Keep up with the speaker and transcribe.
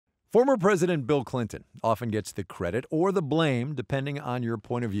Former President Bill Clinton often gets the credit or the blame, depending on your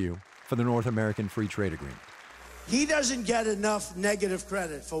point of view, for the North American Free Trade Agreement. He doesn't get enough negative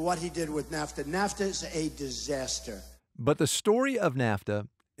credit for what he did with NAFTA. NAFTA is a disaster. But the story of NAFTA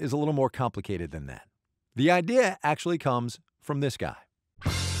is a little more complicated than that. The idea actually comes from this guy.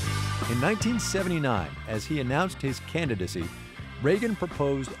 In 1979, as he announced his candidacy, Reagan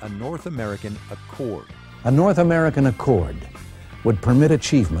proposed a North American Accord. A North American Accord would permit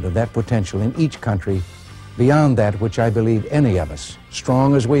achievement of that potential in each country beyond that which I believe any of us,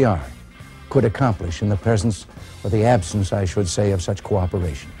 strong as we are, could accomplish in the presence or the absence, I should say, of such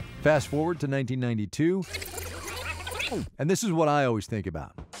cooperation. Fast forward to 1992, and this is what I always think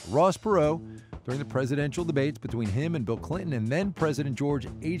about. Ross Perot, during the presidential debates between him and Bill Clinton and then President George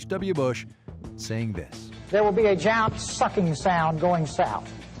H.W. Bush, saying this. There will be a giant sucking sound going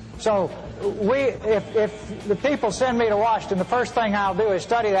south. So if the people send me to Washington, the first thing I'll do is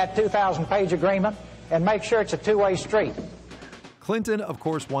study that 2,000-page agreement and make sure it's a two-way street. Clinton, of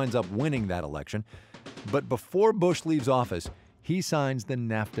course, winds up winning that election. But before Bush leaves office, he signs the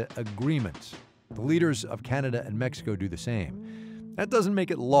NAFTA agreements. The leaders of Canada and Mexico do the same. That doesn't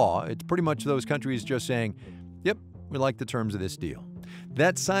make it law. It's pretty much those countries just saying, yep, we like the terms of this deal.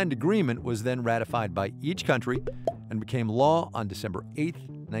 That signed agreement was then ratified by each country and became law on December 8th,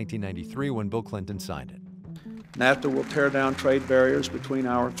 1993, when Bill Clinton signed it. NAFTA will tear down trade barriers between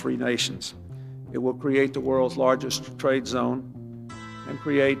our three nations. It will create the world's largest trade zone and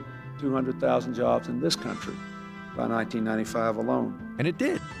create 200,000 jobs in this country by 1995 alone. And it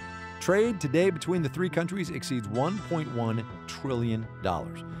did. Trade today between the three countries exceeds $1.1 trillion.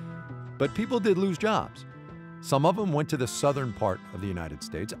 But people did lose jobs. Some of them went to the southern part of the United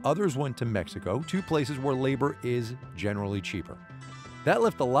States. Others went to Mexico, two places where labor is generally cheaper. That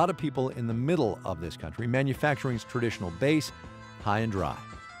left a lot of people in the middle of this country, manufacturing's traditional base, high and dry.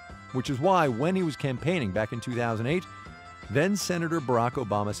 Which is why when he was campaigning back in 2008, then Senator Barack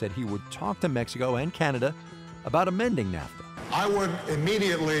Obama said he would talk to Mexico and Canada about amending NAFTA. I would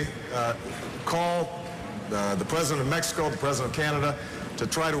immediately call the President of Mexico, the President of Canada, to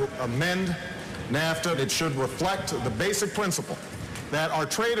try to amend NAFTA. It should reflect the basic principle that our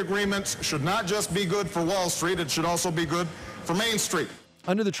trade agreements should not just be good for Wall Street, it should also be good for Main Street.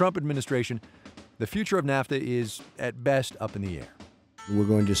 Under the Trump administration, the future of NAFTA is, at best, up in the air. We're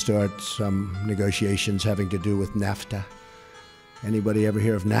going to start some negotiations having to do with NAFTA. Anybody ever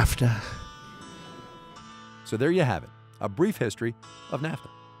hear of NAFTA? So there you have it, a brief history of NAFTA.